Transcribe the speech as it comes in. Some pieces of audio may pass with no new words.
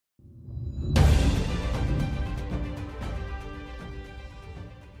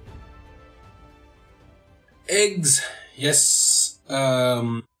Eggs! Yes!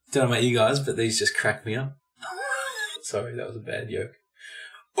 Don't know about you guys, but these just crack me up. Sorry, that was a bad joke.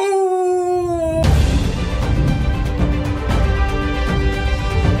 Oh!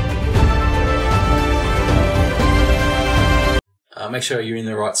 Make sure you're in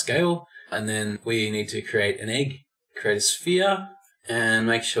the right scale, and then we need to create an egg, create a sphere, and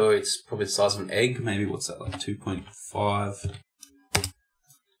make sure it's probably the size of an egg. Maybe what's that, like 2.5.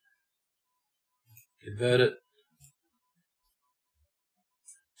 Convert it.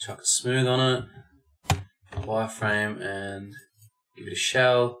 Chuck a smooth on it. Wireframe and give it a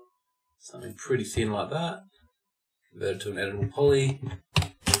shell. Something pretty thin like that. Convert it to an editable poly.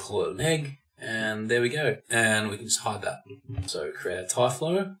 Call it an egg. And there we go. And we can just hide that. So create a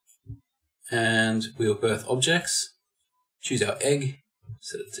TyFlow. And we'll birth objects. Choose our egg.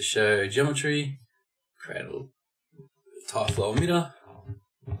 Set it to show geometry. Create a TyFlow emitter.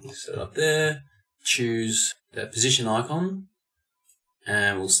 Set it up there. Choose the position icon.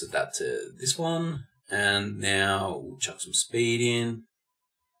 And we'll set that to this one. And now we'll chuck some speed in.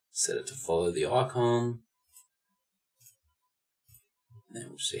 Set it to follow the icon. Then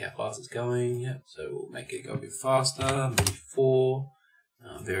we'll see how fast it's going. Yep. So we'll make it go a bit faster, maybe 4.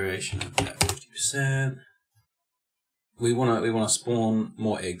 Variation of about 50%. We want to spawn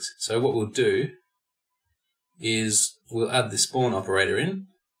more eggs. So what we'll do is we'll add the spawn operator in.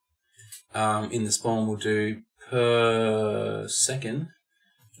 In the spawn we'll do per second.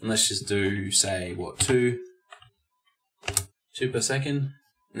 And let's just do, say, what, 2 per second.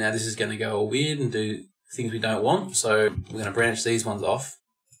 Now this is going to go all weird and do things we don't want, so we're going to branch these ones off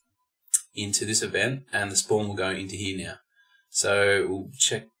into this event, and the spawn will go into here now. So we'll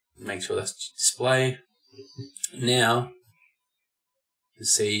check, make sure that's display. Now you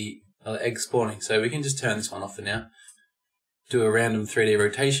see egg spawning, so we can just turn this one off for now. Do a random 3D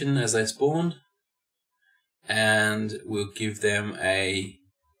rotation as they spawned, and we'll give them a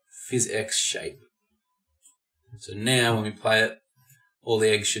PhysX shape. So now when we play it, all the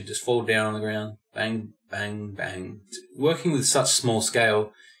eggs should just fall down on the ground. Bang, bang, bang. Working with such small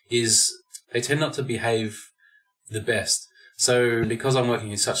scale is, they tend not to behave the best. So because I'm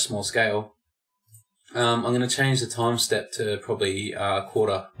working in such small scale, I'm going to change the time step to probably a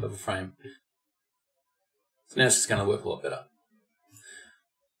quarter of a frame. So now it's just going to work a lot better.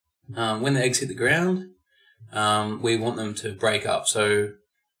 When the eggs hit the ground, we want them to break up. So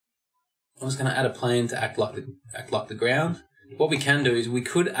I'm just going to add a plane to act like the ground. What we can do is we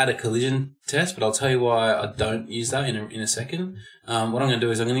could add a collision test, but I'll tell you why I don't use that in a second. What I'm going to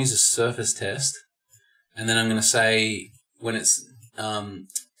do is I'm going to use a surface test, and then I'm going to say when it's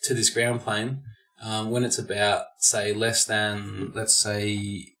to this ground plane, when it's about, say, less than, let's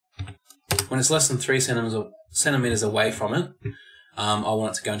say, when it's less than 3 centimeters away from it, I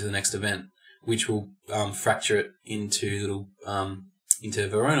want it to go into the next event, which will fracture it into little into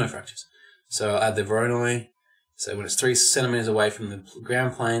Voronoi fractures. So I'll add the Voronoi. So when it's 3 centimeters away from the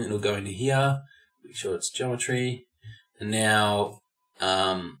ground plane, it'll go into here. Make sure it's geometry. And now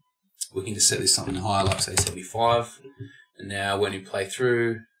we can just set this something higher, like say 75. And now when you play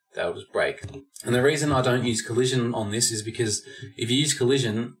through, that'll just break. And the reason I don't use collision on this is because if you use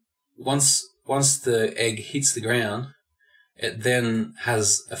collision, once the egg hits the ground, it then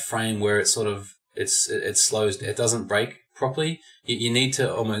has a frame where it sort of it slows. It doesn't break properly. You need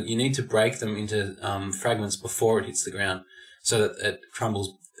to break them into fragments before it hits the ground, so that it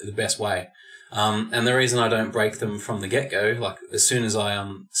crumbles the best way. And the reason I don't break them from the get-go, like as soon as I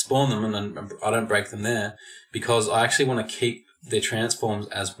spawn them, and then I don't break them there, because I actually want to keep their transforms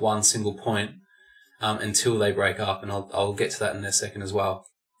as one single point until they break up, and I'll get to that in a second as well.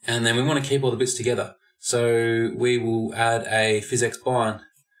 And then we want to keep all the bits together, so we will add a PhysX bind.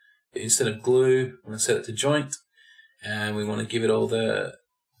 Instead of glue, I'm going to set it to joint. And we want to give it all the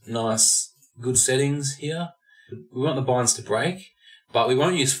nice, good settings here. We want the binds to break, but we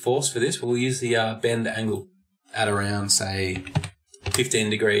won't use force for this. We'll use the bend angle at around, say, 15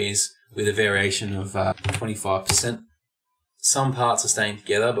 degrees with a variation of 25%. Some parts are staying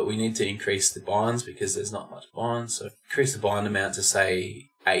together, but we need to increase the binds because there's not much binds. So increase the bind amount to, say,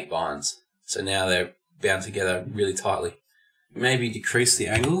 8 binds. So now they're bound together really tightly. Maybe decrease the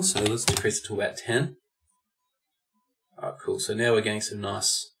angle, so let's decrease it to about 10. Alright, cool. So now we're getting some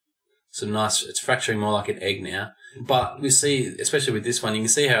nice, it's fracturing more like an egg now. But we see, especially with this one, you can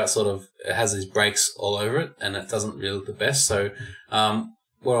see how it has these breaks all over it, and it doesn't really look the best. So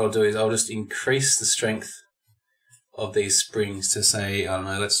what I'll do is I'll just increase the strength of these springs to, say, I don't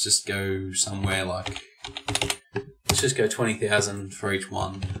know, let's just go somewhere like, let's just go 20,000 for each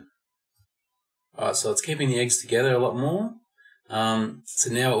one. Alright, so it's keeping the eggs together a lot more. So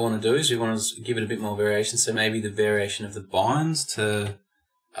now what we want to do is we want to give it a bit more variation. So maybe the variation of the binds to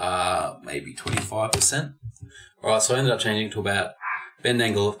maybe 25%. Alright, so I ended up changing it to about bend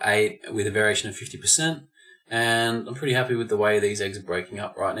angle of 8 with a variation of 50%. And I'm pretty happy with the way these eggs are breaking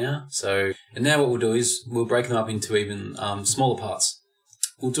up right now. So, and now what we'll do is we'll break them up into even smaller parts.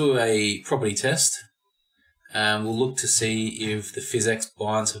 We'll do a property test, and we'll look to see if the PhysX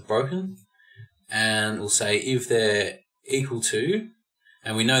binds have broken, and we'll say if they're equal to,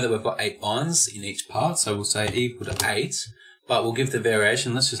 and we know that we've got 8 binds in each part, so we'll say equal to 8, but we'll give the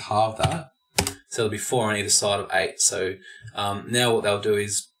variation, let's just halve that, so there'll be 4 on either side of 8. So now what they'll do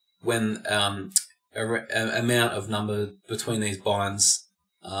is when amount of number between these binds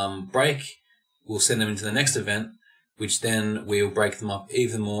break, we'll send them into the next event, which then we'll break them up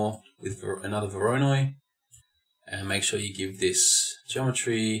even more with another Voronoi, and make sure you give this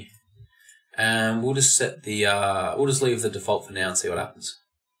geometry, and we'll just set the we'll just leave the default for now and see what happens.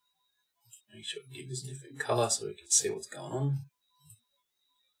 Make sure we give this a different color so we can see what's going on.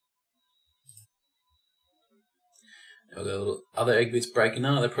 I've got a little other egg bits breaking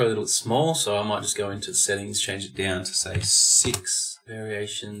up. They're probably a little bit small, so I might just go into settings, change it down to say 6,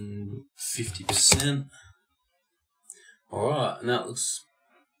 variation 50%. Alright, now it looks,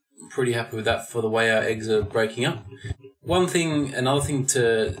 I'm pretty happy with that for the way our eggs are breaking up. Another thing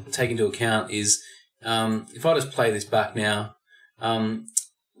to take into account is if I just play this back now,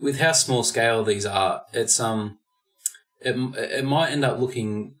 with how small scale these are, it's it might end up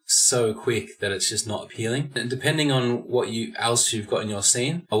looking so quick that it's just not appealing. And depending on what else you've got in your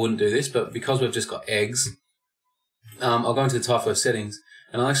scene, I wouldn't do this, but because we've just got eggs, I'll go into the TyFlow settings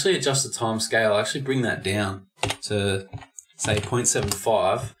and I'll actually adjust the time scale. I'll actually bring that down to say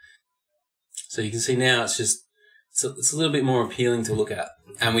 0.75. So you can see now it's a little bit more appealing to look at,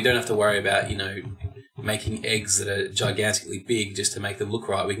 and we don't have to worry about, you know, making eggs that are gigantically big just to make them look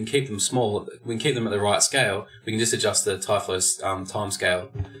right. We can keep them small. We can keep them at the right scale. We can just adjust the TyFlow's time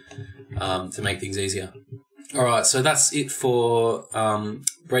scale to make things easier. All right, so that's it for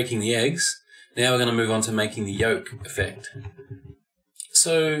breaking the eggs. Now we're going to move on to making the yolk effect.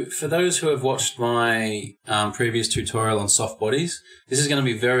 So for those who have watched my previous tutorial on soft bodies, this is going to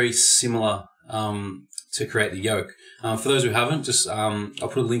be very similar to create the yolk. For those who haven't, just I'll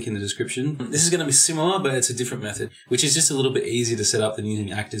put a link in the description. This is going to be similar, but it's a different method, which is just a little bit easier to set up than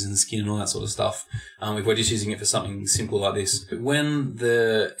using actors and skin and all that sort of stuff, if we're just using it for something simple like this. When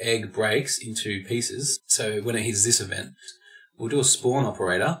the egg breaks into pieces, so when it hits this event, we'll do a spawn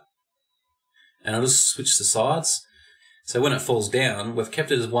operator, and I'll just switch the sides. So when it falls down, we've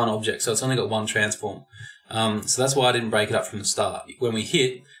kept it as one object, so it's only got one transform. So that's why I didn't break it up from the start. When we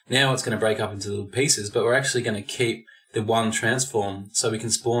hit, now it's going to break up into little pieces, but we're actually going to keep the one transform, so we can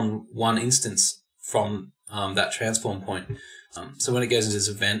spawn one instance from that transform point. So when it goes into this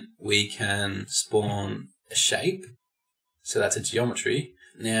event, we can spawn a shape. So that's a geometry.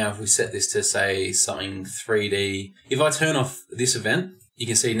 Now if we set this to say something 3D, if I turn off this event, you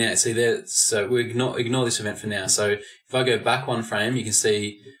can see now, see there, so we ignore this event for now. So if I go back one frame, you can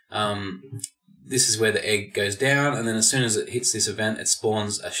see this is where the egg goes down, and then as soon as it hits this event, it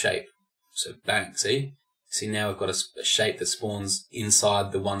spawns a shape. So bang, see? See, now we've got a shape that spawns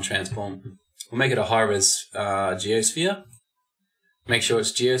inside the one transform. We'll make it a high-res geosphere. Make sure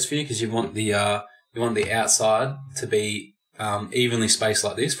it's geosphere because you want the outside to be evenly spaced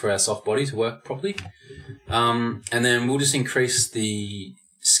like this for our soft body to work properly. And then we'll just increase the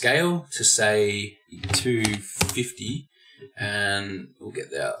scale to say 250, and we'll get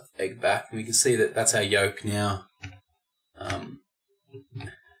the egg back, and we can see that that's our yolk now.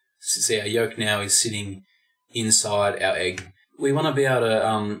 See, our yolk now is sitting inside our egg. We want to be able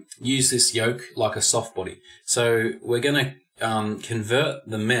to use this yolk like a soft body. So we're going to convert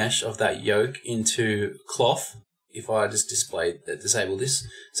the mesh of that yolk into cloth. If I just disable this.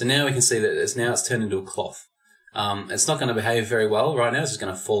 So now we can see that it's turned into a cloth. It's not going to behave very well right now. It's just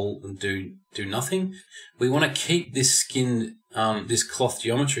going to fall and do nothing. We want to keep this skin, this cloth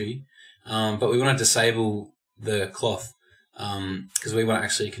geometry, but we want to disable the cloth because we want to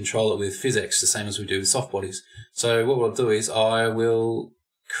actually control it with PhysX the same as we do with soft bodies. So what we'll do is I will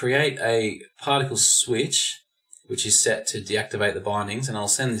create a particle switch which is set to deactivate the bindings, and I'll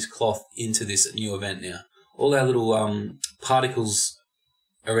send this cloth into this new event now. All our little particles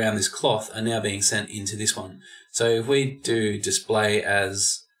around this cloth are now being sent into this one. So if we do display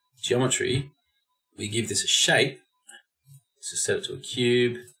as geometry, we give this a shape, so set it to a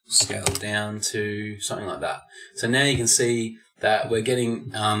cube, scale it down to something like that. So now you can see that we're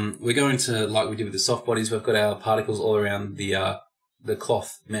getting, we're going to, like we did with the soft bodies, we've got our particles all around the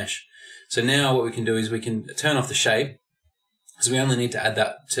cloth mesh. So now what we can do is we can turn off the shape, So we only need to add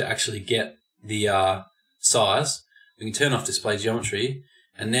that to actually get the size. We can turn off display geometry,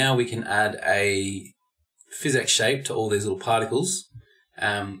 and now we can add a physics shape to all these little particles.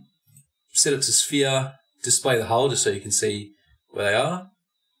 Set it to sphere, display the whole just so you can see where they are.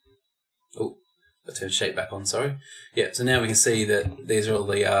 Oh, I turned shape back on, sorry. Yeah, so now we can see that these are all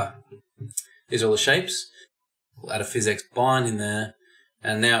the shapes. We'll add a physics bind in there,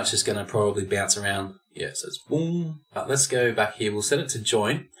 and now it's just going to probably bounce around. Yeah, so it's boom. But let's go back here. We'll set it to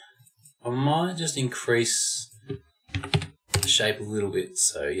joint. I might just increase the shape a little bit.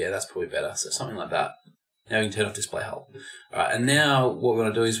 So yeah, that's probably better. So something like that. Now we can turn off display hull. All right, and now what we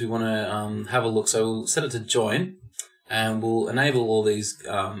want to do is we want to have a look. So we'll set it to joint, and we'll enable all these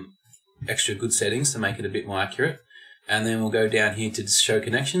extra good settings to make it a bit more accurate. And then we'll go down here to show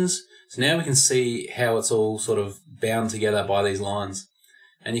connections. So now we can see how it's all sort of bound together by these lines.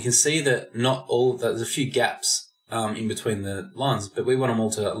 And you can see that there's a few gaps in between the lines, but we want them all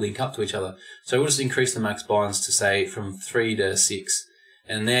to link up to each other. So we'll just increase the max binds to say from 3 to 6.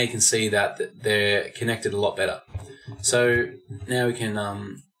 And now you can see that they're connected a lot better. So now we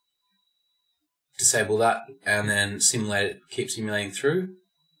can disable that and then keep simulating through.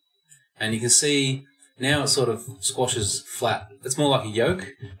 And you can see now it sort of squashes flat. It's more like a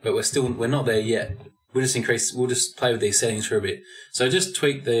yoke, but we're not there yet. We'll just play with these settings for a bit. So just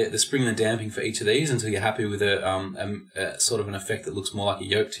tweak the spring and the damping for each of these until you're happy with a sort of an effect that looks more like a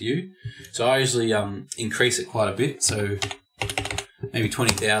yoke to you. So I usually increase it quite a bit, so maybe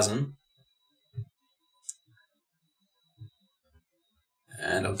 20,000.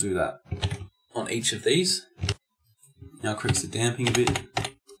 And I'll do that on each of these. Now increase the damping a bit.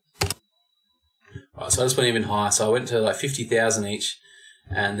 Right, so I just went even higher. So I went to like 50,000 each.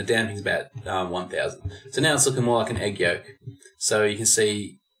 And the damping's about 1,000. So now it's looking more like an egg yolk. So you can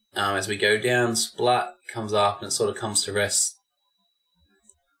see as we go down, splat comes up and it sort of comes to rest.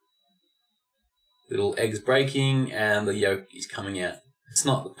 Little eggs breaking and the yolk is coming out. It's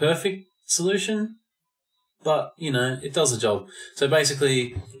not the perfect solution, but you know, it does the job. So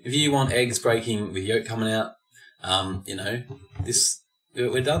basically, if you want eggs breaking with yolk coming out, you know,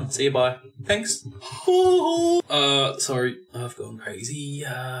 we're done. See you, bye. Thanks. Sorry, I've gone crazy.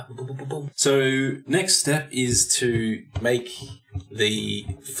 So next step is to make the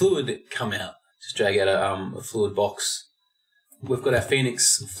fluid come out. Just drag out a fluid box. We've got our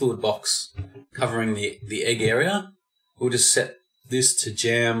Phoenix fluid box covering the egg area. We'll just set this to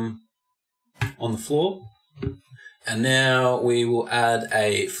jam on the floor. And now we will add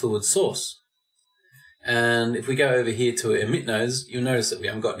a fluid source. And if we go over here to emit nodes, you'll notice that we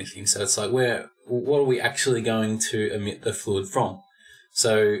haven't got anything. So it's like, what are we actually going to emit the fluid from?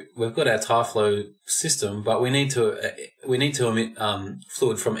 So we've got our TyFlow system, but we need to emit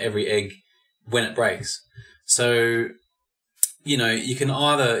fluid from every egg when it breaks. So, you know, you can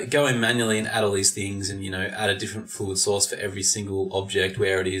either go in manually and add all these things and, you know, add a different fluid source for every single object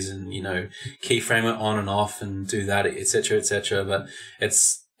where it is and, you know, keyframe it on and off and do that, etc., etc. But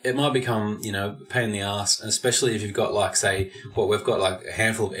it might become, you know, a pain in the ass, and especially if you've got like, say, we've got like a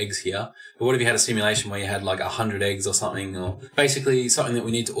handful of eggs here. But what if you had a simulation where you had like 100 eggs or something, or basically something that we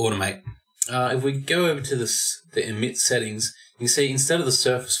need to automate? If we go over to the emit settings, you can see instead of the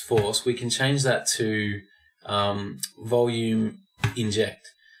surface force, we can change that to volume inject.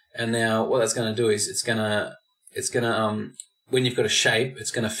 And now what that's going to do is it's gonna when you've got a shape,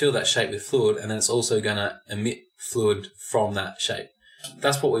 it's going to fill that shape with fluid, and then it's also going to emit fluid from that shape.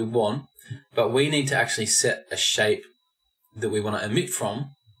 That's what we want, but we need to actually set a shape that we want to emit from.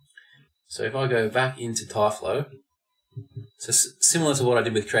 So if I go back into TyFlow, so similar to what I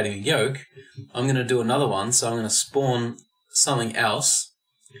did with creating a yoke, I'm going to do another one. So I'm going to spawn something else,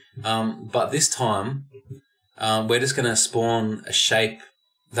 but this time we're just going to spawn a shape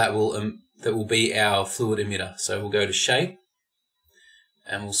that will be our fluid emitter. So we'll go to shape,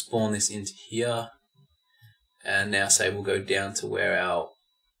 and we'll spawn this into here. And now say we'll go down to where our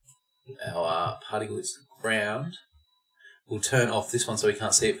particle is ground. We'll turn off this one so we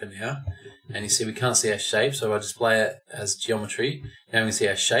can't see it for now. And you see we can't see our shape, so if I display it as geometry, now we can see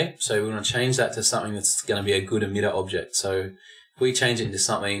our shape. So we want to change that to something that's going to be a good emitter object. So if we change it into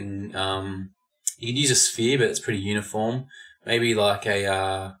something, you can use a sphere, but it's pretty uniform. Maybe like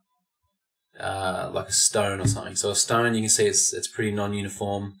a stone or something. So a stone, you can see it's pretty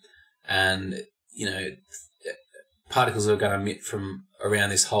non-uniform, and you know, particles are going to emit from around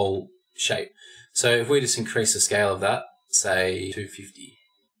this whole shape. So if we just increase the scale of that, say 250,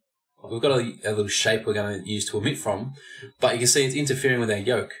 we've got a little shape we're going to use to emit from, but you can see it's interfering with our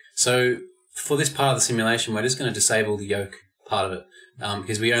yoke. So for this part of the simulation, we're just going to disable the yoke part of it,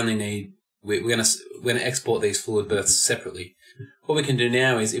 because we only need we're going to export these fluid births separately. What we can do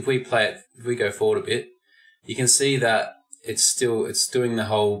now is if we go forward a bit, you can see that it's doing the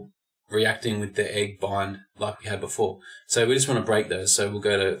whole reacting with the egg bind like we had before. So we just want to break those. So we'll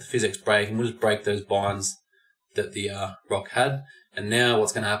go to the physics break and we'll just break those binds that the rock had. And now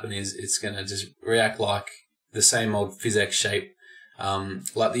what's going to happen is it's going to just react like the same old physics shape,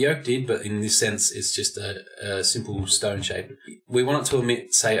 like the yolk did, but in this sense it's just a simple stone shape. We want it to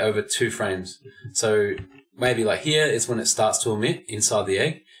emit, say, over 2 frames. So maybe like here is when it starts to emit inside the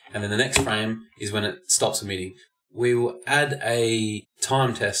egg, and then the next frame is when it stops emitting. We will add a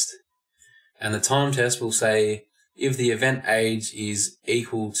time test, and the time test will say if the event age is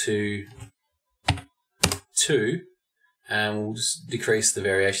equal to 2, and we'll just decrease the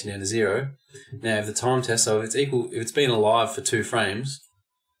variation down to 0. Now, if the time test, so if it's been alive for 2 frames,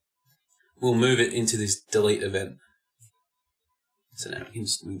 we'll move it into this delete event. So now we can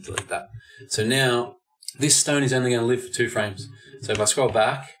just delete that. So now this stone is only going to live for 2 frames. So if I scroll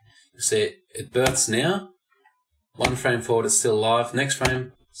back, you'll see it births now. 1 frame forward, it's still alive. Next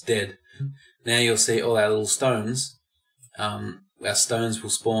frame, it's dead. Now you'll see all our little stones. Our stones will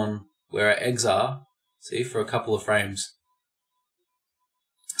spawn where our eggs are, see, for a couple of frames.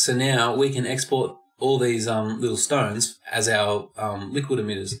 So now we can export all these little stones as our liquid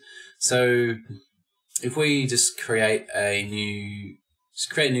emitters. So if we just create a new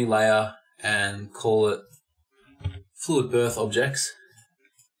layer and call it fluid birth objects,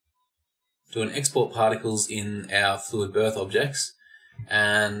 do an export particles in our fluid birth objects,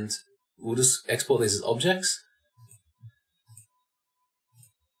 and we'll just export these as objects.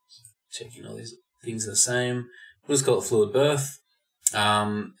 Checking all these things are the same. We'll just call it fluid birth.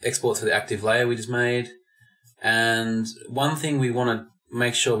 Export to the active layer we just made. And one thing we want to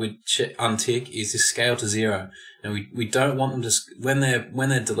make sure we untick is this scale to 0. And we don't want them to, when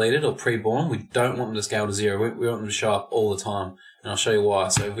they're deleted or pre-born, we don't want them to scale to 0. We want them to show up all the time. And I'll show you why.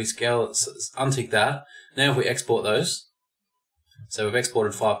 So if we scale it, untick that. Now if we export those, so we've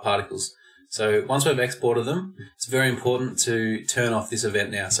exported 5 particles. So once we've exported them, it's very important to turn off this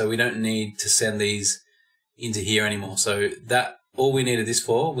event now. So we don't need to send these into here anymore. So that all we needed this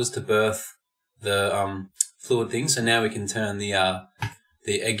for was to birth the fluid thing. So now we can turn the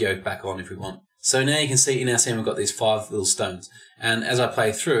egg yolk back on if we want. So now you can see in our scene we've got these 5 little stones. And as I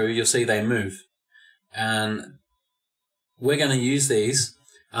play through, you'll see they move. And we're going to use these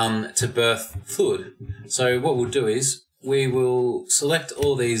to birth fluid. So what we'll do is we will select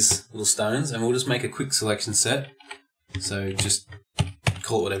all these little stones and we'll just make a quick selection set. So just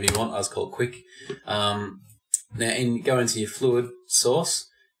call it whatever you want. I'll just call it quick. Now go into your fluid source,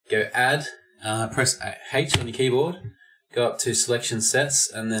 go add, press H on your keyboard, go up to selection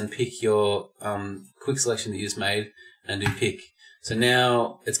sets and then pick your quick selection that you just made and do pick. So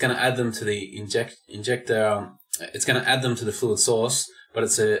now it's going to add them to the injector. It's going to add them to the fluid source, but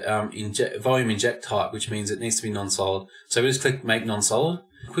it's a volume inject type, which means it needs to be non-solid. So we just click make non-solid,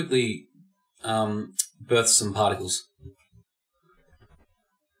 quickly birth some particles.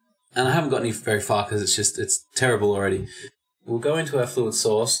 And I haven't got any very far because it's terrible already. We'll go into our fluid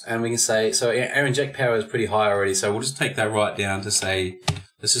source and we can say, so our inject power is pretty high already, so we'll just take that right down to say,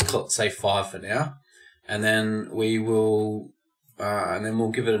 let's just call it, say 5 for now. And then we will, and then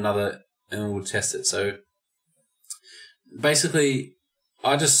we'll give it another, and we'll test it. So basically,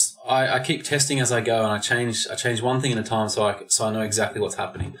 I keep testing as I go, and I change one thing at a time so I know exactly what's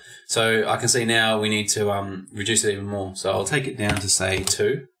happening. So I can see now we need to reduce it even more. So I'll take it down to say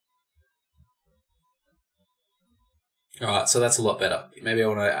 2. Alright, so that's a lot better. Maybe I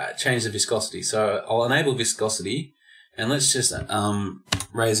want to change the viscosity. So I'll enable viscosity, and let's just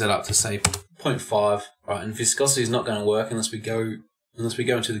raise that up to say 0.5. Right, and viscosity is not going to work unless we go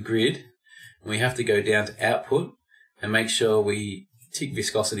into the grid, and we have to go down to output and make sure we tick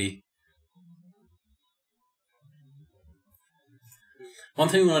viscosity. One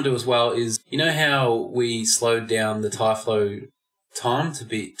thing we want to do as well is, you know how we slowed down the TyFlow time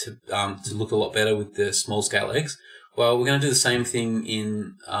to look a lot better with the small scale eggs? Well, we're going to do the same thing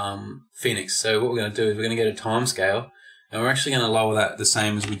in Phoenix. So what we're going to do is we're going to get a time scale, and we're actually going to lower that the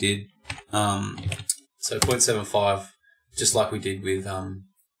same as we did, so 0.75, just like we did with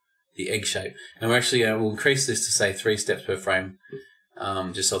the egg shape. And we're actually we'll increase this to say 3 steps per frame,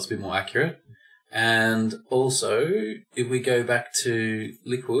 just so it's a bit more accurate. And also, if we go back to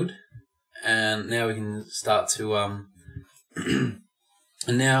liquid, and now we can start to and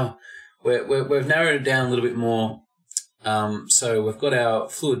now we've narrowed it down a little bit more. So we've got our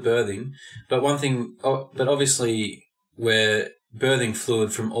fluid birthing, but obviously we're birthing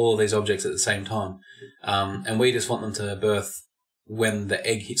fluid from all of these objects at the same time, and we just want them to birth when the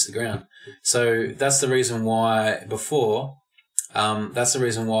egg hits the ground. So that's the reason why before, that's the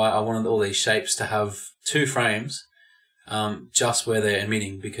reason why I wanted all these shapes to have 2 frames, just where they're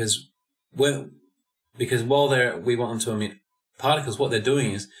emitting, because while we want them to emit particles, what they're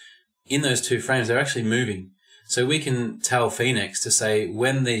doing is, in those 2 frames, they're actually moving. So we can tell Phoenix to say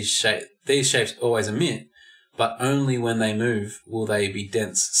when these shapes always emit, but only when they move will they be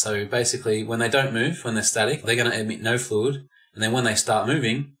dense. So basically, when they don't move, when they're static, they're going to emit no fluid. And then when they start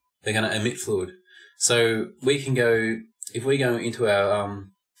moving, they're going to emit fluid. So we can go, if we go into our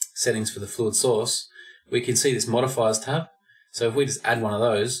settings for the fluid source, we can see this modifiers tab. So if we just add one of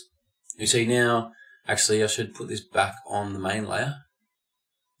those, you see now, actually I should put this back on the main layer.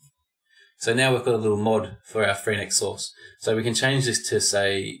 So now we've got a little mod for our Phoenix source. So we can change this to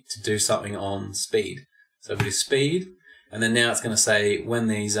say, to do something on speed. So if we do speed, and then now it's going to say when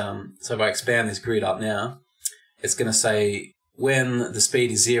these, so if I expand this grid up now, it's going to say when the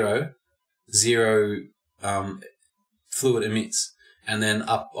speed is 0, fluid emits. And then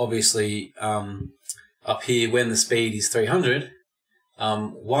up, obviously, up here, when the speed is 300,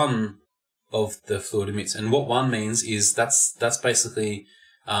 1 of the fluid emits. And what 1 means is that's basically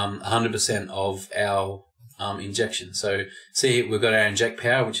 100% of our injection. So see, we've got our inject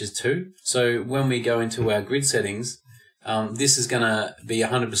power, which is 2. So when we go into our grid settings, this is going to be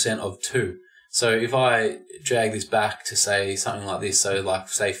 100% of 2. So if I drag this back to say something like this, so like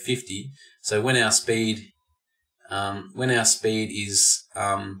say 50. So when our speed is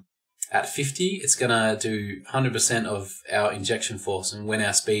at 50, it's going to do 100% of our injection force. And when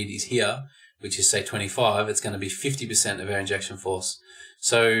our speed is here, which is say 25, it's going to be 50% of our injection force.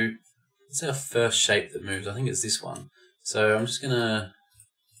 So it's our first shape that moves. I think it's this one. So I'm just going to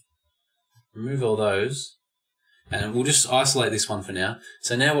remove all those. And we'll just isolate this one for now.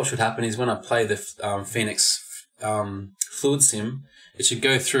 So now what should happen is when I play the Phoenix fluid sim, it should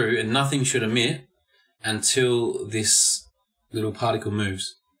go through and nothing should emit until this little particle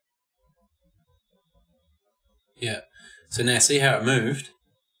moves. Yeah. So now see how it moved,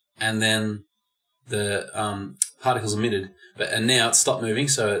 and then the particles emitted, and now it's stopped moving,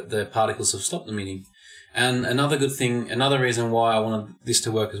 so the particles have stopped emitting. And another good thing, another reason why I wanted this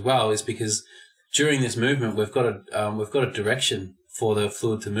to work as well is because during this movement we've got a direction for the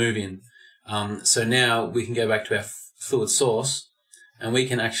fluid to move in. So now we can go back to our fluid source, and we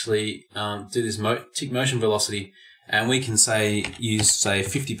can actually do this tick motion velocity, and we can use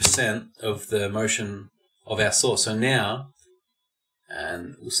 50% of the motion of our source. So now,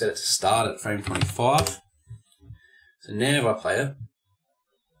 and we'll set it to start at frame 25. So now if I play it,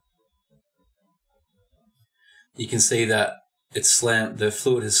 you can see that the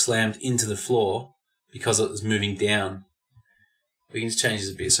fluid has slammed into the floor because it was moving down. We can just change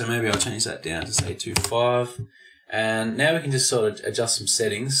this a bit. So maybe I'll change that down to say 2.5. And now we can just sort of adjust some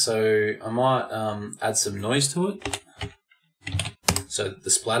settings. So I might add some noise to it, so the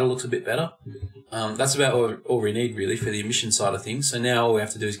splatter looks a bit better. That's about all we need really for the emission side of things. So now all we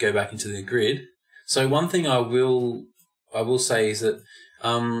have to do is go back into the grid. So one thing I will say is that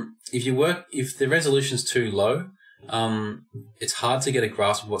if the resolution is too low, it's hard to get a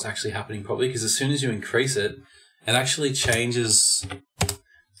grasp of what's actually happening properly, because as soon as you increase it, it actually changes.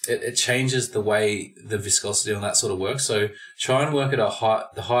 It changes the way the viscosity and that sort of works. So try and work at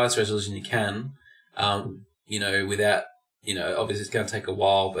the highest resolution you can. Without, obviously it's going to take a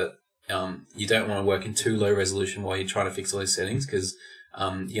while, but you don't want to work in too low resolution while you're trying to fix all these settings, because you're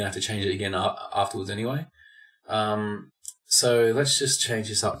going to have to change it again afterwards anyway. So let's just change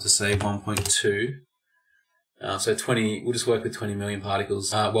this up to say 1.2. So 20, we'll just work with 20 million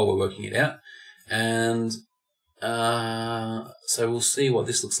particles while we're working it out. And so we'll see what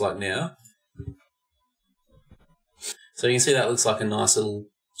this looks like now. So you can see that looks like a nice little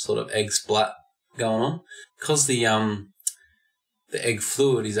sort of egg splat going on. Because the egg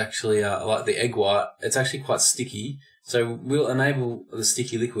fluid is actually like the egg white, it's actually quite sticky. So we'll enable the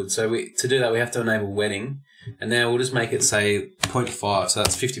sticky liquid. So to do that, we have to enable wetting. And now we'll just make it say 0.5, so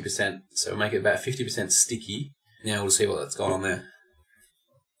that's 50%. So we'll make it about 50% sticky. Now we'll see what's going on there.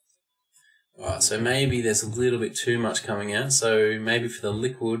 Alright, so maybe there's a little bit too much coming out. So maybe for the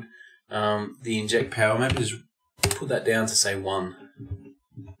liquid, the inject power, maybe just put that down to say 1.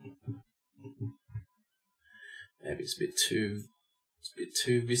 Maybe it's a bit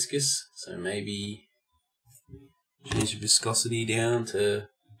too viscous. So maybe change the viscosity down to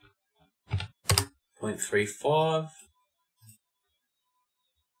 0.35.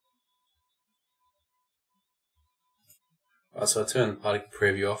 Right, so I turn the particle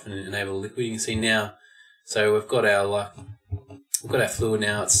preview off and enable liquid. You can see now, so we've got our fluid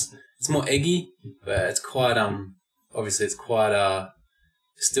now. It's more eggy, but it's quite obviously it's quite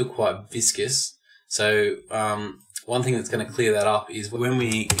still quite viscous. So one thing that's going to clear that up is when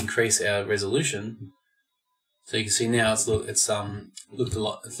we increase our resolution. So you can see now it's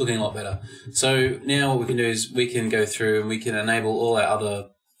looking a lot better. So now what we can do is we can go through and we can enable all our other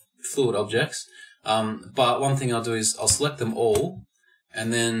fluid objects. But one thing I'll do is I'll select them all,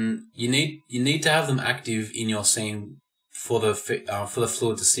 and then you need to have them active in your scene for the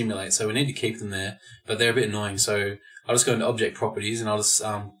fluid to simulate. So we need to keep them there, but they're a bit annoying. So I'll just go into object properties and I'll just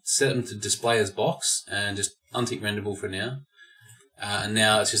set them to display as box and just untick renderable for now. And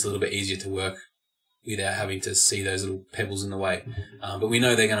now it's just a little bit easier to work without having to see those little pebbles in the way. But we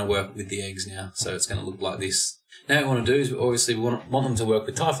know they're going to work with the eggs now, so it's going to look like this. Now what we want to do is obviously we want them to work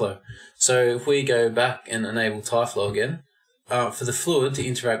with TyFlow. So if we go back and enable TyFlow again, for the fluid to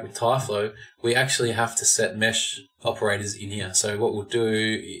interact with TyFlow, we actually have to set mesh operators in here. So what we'll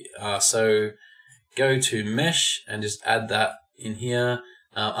do, so go to mesh and just add that in here,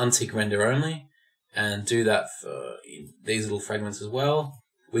 untick render only, and do that for these little fragments as well.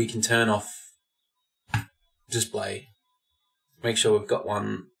 We can turn off display. Make sure we've got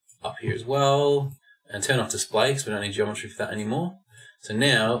one up here as well, and turn off display because we don't need geometry for that anymore. So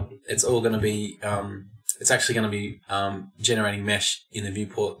now it's all going to be, it's actually going to be generating mesh in the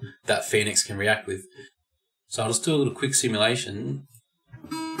viewport that Phoenix can react with. So I'll just do a little quick simulation.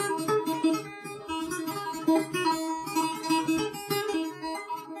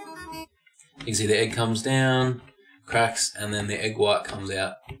 You can see the egg comes down, cracks, and then the egg white comes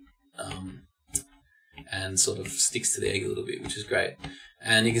out and sort of sticks to the egg a little bit, which is great.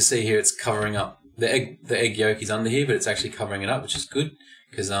 And you can see here it's covering up the egg yolk is under here, but it's actually covering it up, which is good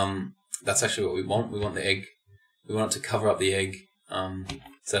because that's actually what we want. We want the egg, we want it to cover up the egg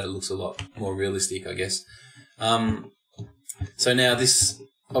so it looks a lot more realistic, I guess. So now this,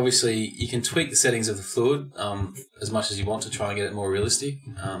 obviously you can tweak the settings of the fluid as much as you want to try and get it more realistic.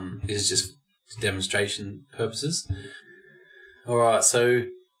 This is just demonstration purposes. Alright, so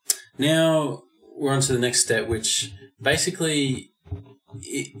now we're on to the next step, which basically,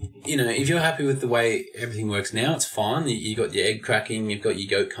 you know, if you're happy with the way everything works now, it's fine. You've got your egg cracking, you've got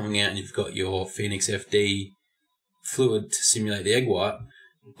your yolk coming out, and you've got your Phoenix FD fluid to simulate the egg white.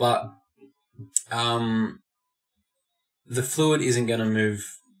 But the fluid isn't going to move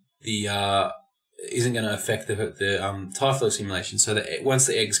the isn't going to affect the TyFlow simulation. So that once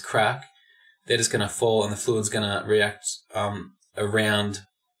the eggs crack, they're just going to fall, and the fluid's going to react around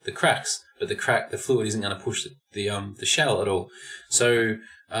the cracks. But the fluid isn't going to push the shell at all. So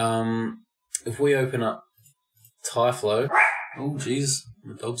if we open up TyFlow, oh geez,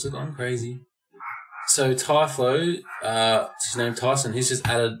 my dogs are gone crazy. So TyFlow, his name Tyson, he's just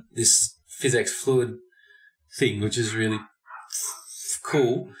added this PhysX fluid thing, which is really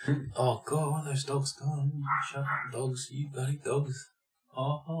cool. Oh god, one of those dogs gone. Shut up, dogs, you bloody dogs.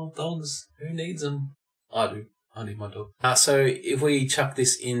 Oh, dogs, who needs them? I do. I need my dog. So if we chuck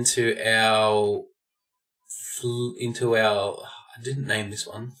this into our, I didn't name this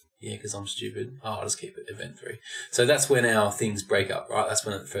one. Yeah, because I'm stupid. Oh, I'll just keep it event 3. So that's when our things break up, right? That's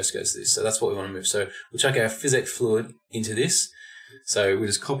when it first goes to this. So that's what we want to move. So we'll chuck our PhysX fluid into this. So we'll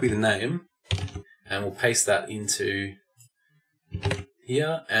just copy the name and we'll paste that into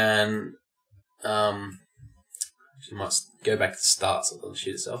here. And you might go back to the start so it doesn't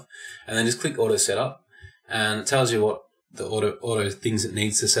shoot itself. And then just click auto setup. And it tells you what the auto things it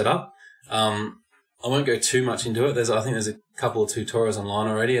needs to set up. I won't go too much into it. I think there's a couple of tutorials online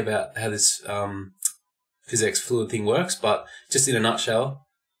already about how this PhysX fluid thing works, but just in a nutshell,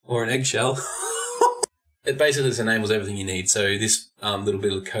 or an eggshell, it basically just enables everything you need. So this little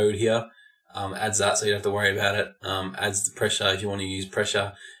bit of code here adds that, so you don't have to worry about it. Adds the pressure if you want to use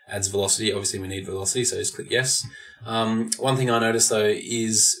pressure. Adds velocity. Obviously, we need velocity, so just click yes. One thing I noticed though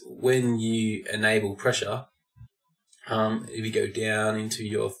is when you enable pressure, if you go down into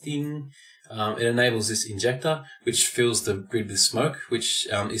your thing, it enables this injector, which fills the grid with smoke, which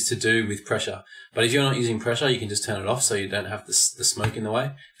is to do with pressure. But if you're not using pressure, you can just turn it off so you don't have the smoke in the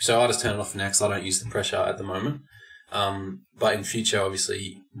way. So I just turn it off for now because I don't use the pressure at the moment. But in future,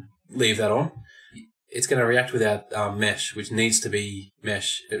 obviously, leave that on. It's going to react with our mesh, which needs to be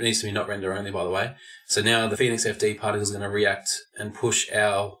mesh. It needs to be not render only, by the way. So now the Phoenix FD particle is going to react and push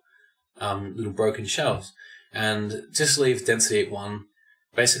our little broken shells. And just leave density at 1.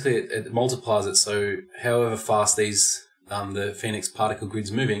 Basically, it multiplies it. So however fast these the Phoenix particle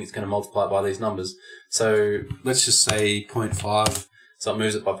grid's moving, it's going to multiply it by these numbers. So let's just say 0.5. So it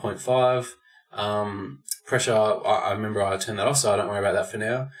moves it by 0.5. Pressure, I remember I turned that off, so I don't worry about that for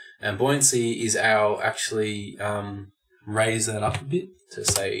now. And buoyancy is our actually raise that up a bit to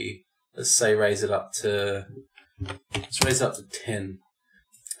say, let's say raise it up to Let's raise it up to 10.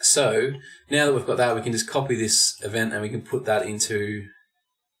 So now that we've got that, we can just copy this event and we can put that into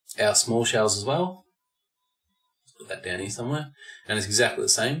our small shells as well. Let's put that down here somewhere. And it's exactly the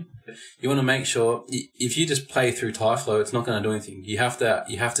same. You want to make sure, if you just play through TyFlow, it's not going to do anything. You have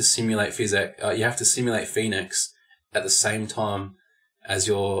to simulate Phoenix at the same time as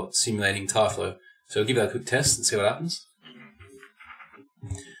you're simulating TyFlow. So I'll give that a quick test and see what happens.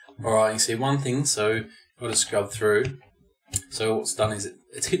 Alright, you see one thing, so I'll just scrub through. So what's done is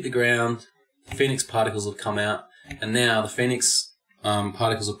it's hit the ground, Phoenix particles have come out, and now the Phoenix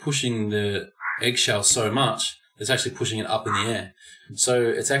particles are pushing the eggshell so much, it's actually pushing it up in the air. So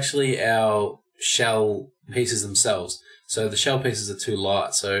it's actually our shell pieces themselves. So the shell pieces are too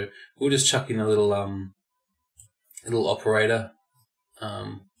light, so we'll just chuck in a little operator,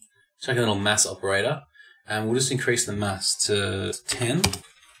 chuck in a little mass operator, and we'll just increase the mass to 10,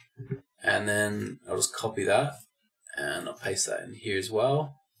 and then I'll just copy that, and I'll paste that in here as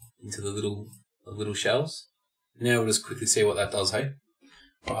well, into the little shells. Now we'll just quickly see what that does, hey?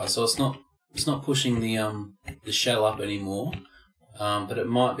 Alright, so it's not pushing the shell up anymore, but it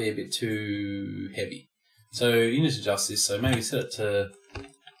might be a bit too heavy. So you need to adjust this, so maybe set it to, I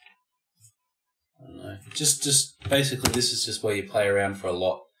don't know, just basically this is just where you play around for a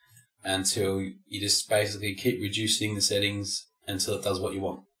lot until you just basically keep reducing the settings until it does what you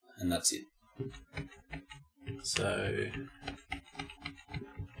want, and that's it. So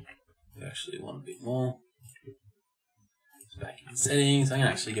we actually want a bit more. So back in settings, I'm going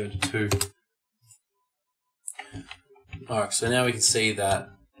to actually go to 2. Alright, so now we can see that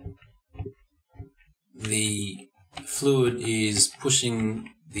the fluid is pushing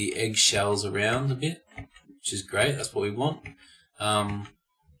the eggshells around a bit, which is great, that's what we want.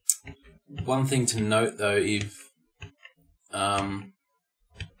 One thing to note though, if the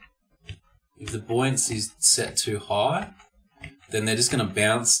buoyancy is set too high, then they're just going to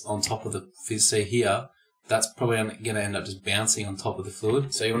bounce on top of the, see here, that's probably going to end up just bouncing on top of the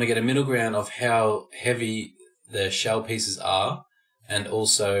fluid. So you want to get a middle ground of how heavy the shell pieces are, and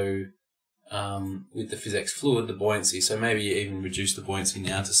also with the PhysX fluid, the buoyancy. So maybe you even reduce the buoyancy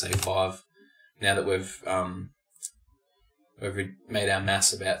now to say 5, now that we've made our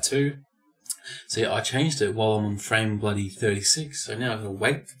mass about 2. So yeah, I changed it while I'm on frame bloody 36, so now I'm going to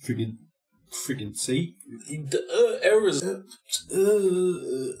wait for freaking see errors.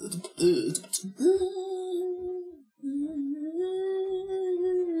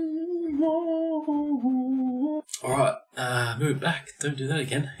 Alright, move it back. Don't do that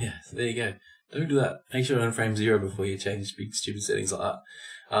again. Yeah, so there you go. Don't do that. Make sure you're on frame 0 before you change big stupid settings like that.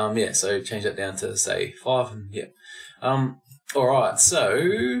 Yeah, so change that down to say 5 and yeah. Alright,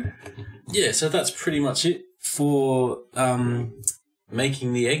 so yeah, so that's pretty much it for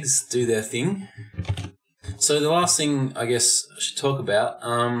making the eggs do their thing. So the last thing I guess I should talk about,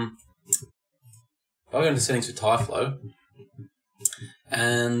 I'll go into settings for TyFlow,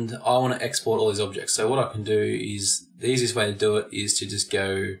 and I want to export all these objects. So what I can do is, the easiest way to do it is to just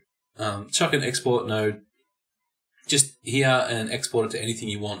go chuck an export node just here and export it to anything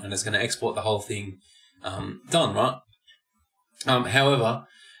you want, and it's going to export the whole thing done, right? However,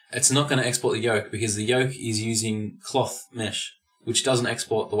 it's not going to export the yolk because the yolk is using cloth mesh, which doesn't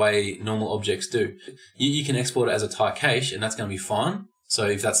export the way normal objects do. You can export it as a Ty cache, and that's going to be fine. So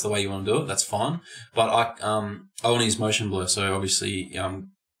if that's the way you want to do it, that's fine. But I want to use motion blur, so obviously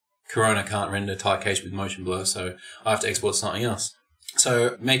Corona can't render Ty cache with motion blur, so I have to export something else.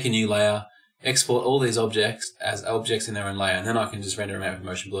 So make a new layer, export all these objects as objects in their own layer, and then I can just render them out with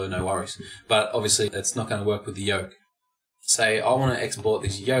motion blur, no worries. But obviously it's not going to work with the yolk. Say I want to export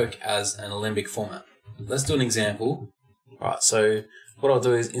this yolk as an alembic format. Let's do an example. Right, so what I'll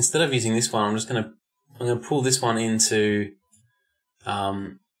do is, instead of using this one, I'm going to pull this one into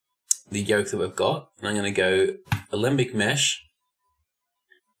the yolk that we've got, and I'm going to go alembic mesh,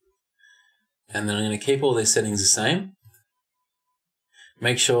 and then I'm going to keep all these settings the same.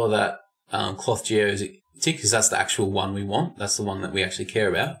 Make sure that cloth geo is ticked, because that's the actual one we want. That's the one that we actually care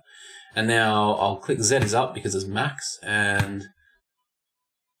about. And now I'll click Z is up because it's max, and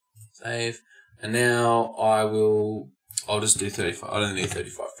save. And now I'll just do 35. I don't need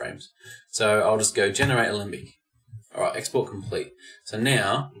 35 frames. So I'll just go generate alembic. Alright, export complete. So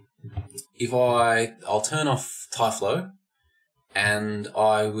now, if I'll turn off TyFlow, and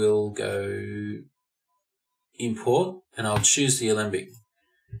I will go import, and I'll choose the alembic.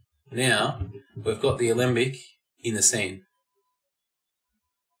 Now, we've got the alembic in the scene.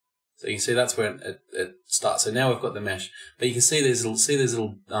 So you can see that's where it starts. So now we've got the mesh. But you can see these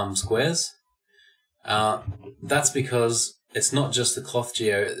little squares. That's because it's not just the cloth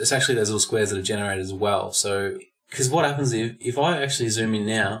geo. It's actually those little squares that are generated as well. So because what happens if I actually zoom in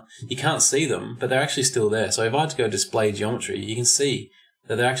now, you can't see them, but they're actually still there. So if I had to go display geometry, you can see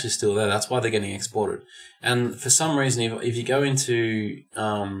that they're actually still there. That's why they're getting exported. And for some reason, if you go into,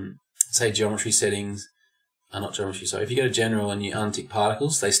 say, geometry settings, not geometry, sorry, if you go to general and you untick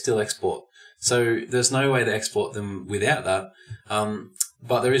particles, they still export. So there's no way to export them without that.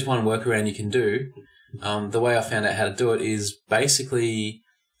 But there is one workaround you can do. The way I found out how to do it is basically,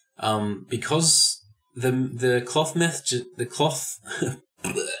 because the cloth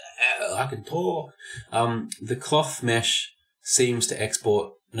I can talk. The cloth mesh seems to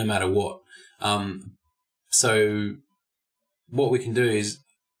export no matter what. So what we can do is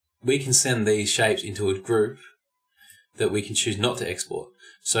we can send these shapes into a group that we can choose not to export.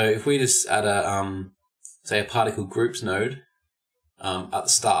 So if we just add a say a particle groups node at the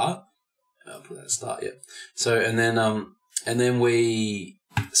start, I'll put that at start, yeah. So and then we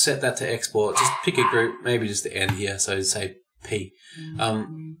set that to export. Just pick a group, maybe just the end here. So say P.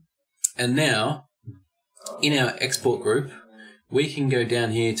 And now in our export group, we can go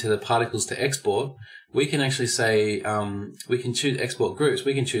down here to the particles to export. We can actually say, we can choose export groups.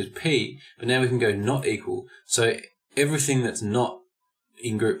 We can choose P, but now we can go not equal. So everything that's not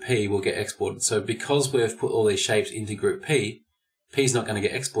in group P will get exported. So because we've put all these shapes into group P, P is not going to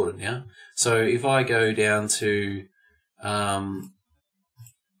get exported now. So if I go down to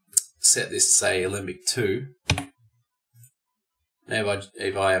set this to say alembic 2, now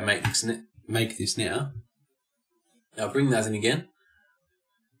if I make this now, I'll bring that in again.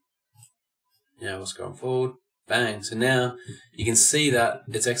 Now we'll scroll forward, bang. So now you can see that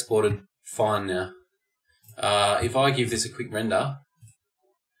it's exported fine now. If I give this a quick render,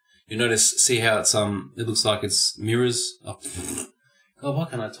 you notice, see how it's it looks like it's mirrors. Oh, God, why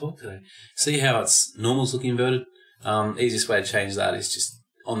can't I talk today? See how it's normals look inverted? Easiest way to change that is just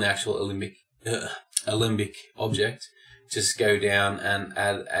on the actual alembic object, just go down and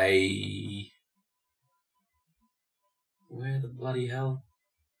add a, where the bloody hell?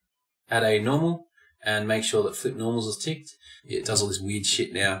 Add a normal and make sure that flip normals is ticked. It does all this weird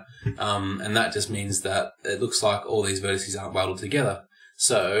shit now. And that just means that it looks like all these vertices aren't welded together.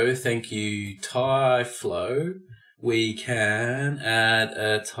 So thank you, TyFlow. We can add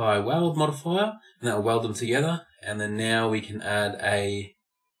a Ty weld modifier and that will weld them together. And then now we can add a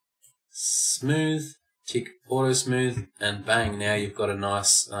smooth, tick auto smooth, and bang, now you've got a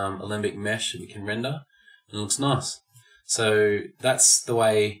nice alembic mesh that we can render. And it looks nice. So that's the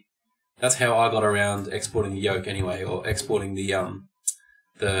way, that's how I got around exporting the yoke anyway, or exporting the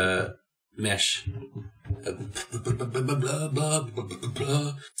mesh,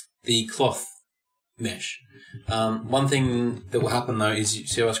 the cloth mesh. One thing that will happen though is, you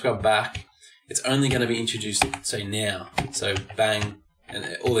see if I scrub back, it's only going to be introduced, say now. So bang,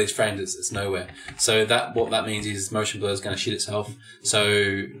 and all these frames, it's nowhere. So what that means is motion blur is going to shit itself.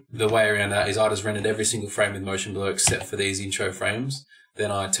 So the way around that is I just rendered every single frame with motion blur except for these intro frames. Then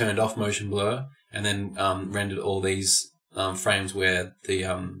I turned off motion blur and then rendered all these frames where the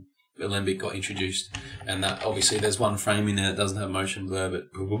alembic got introduced. And that obviously there's one frame in there that doesn't have motion blur,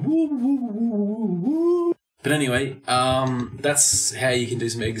 but anyway, that's how you can do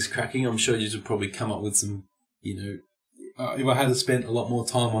some eggs cracking. I'm sure you would probably come up with some, you know, if I had to spend a lot more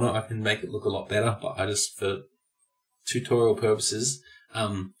time on it, I can make it look a lot better. But I just, for tutorial purposes, I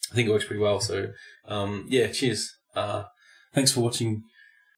think it works pretty well. So, yeah, cheers. Thanks for watching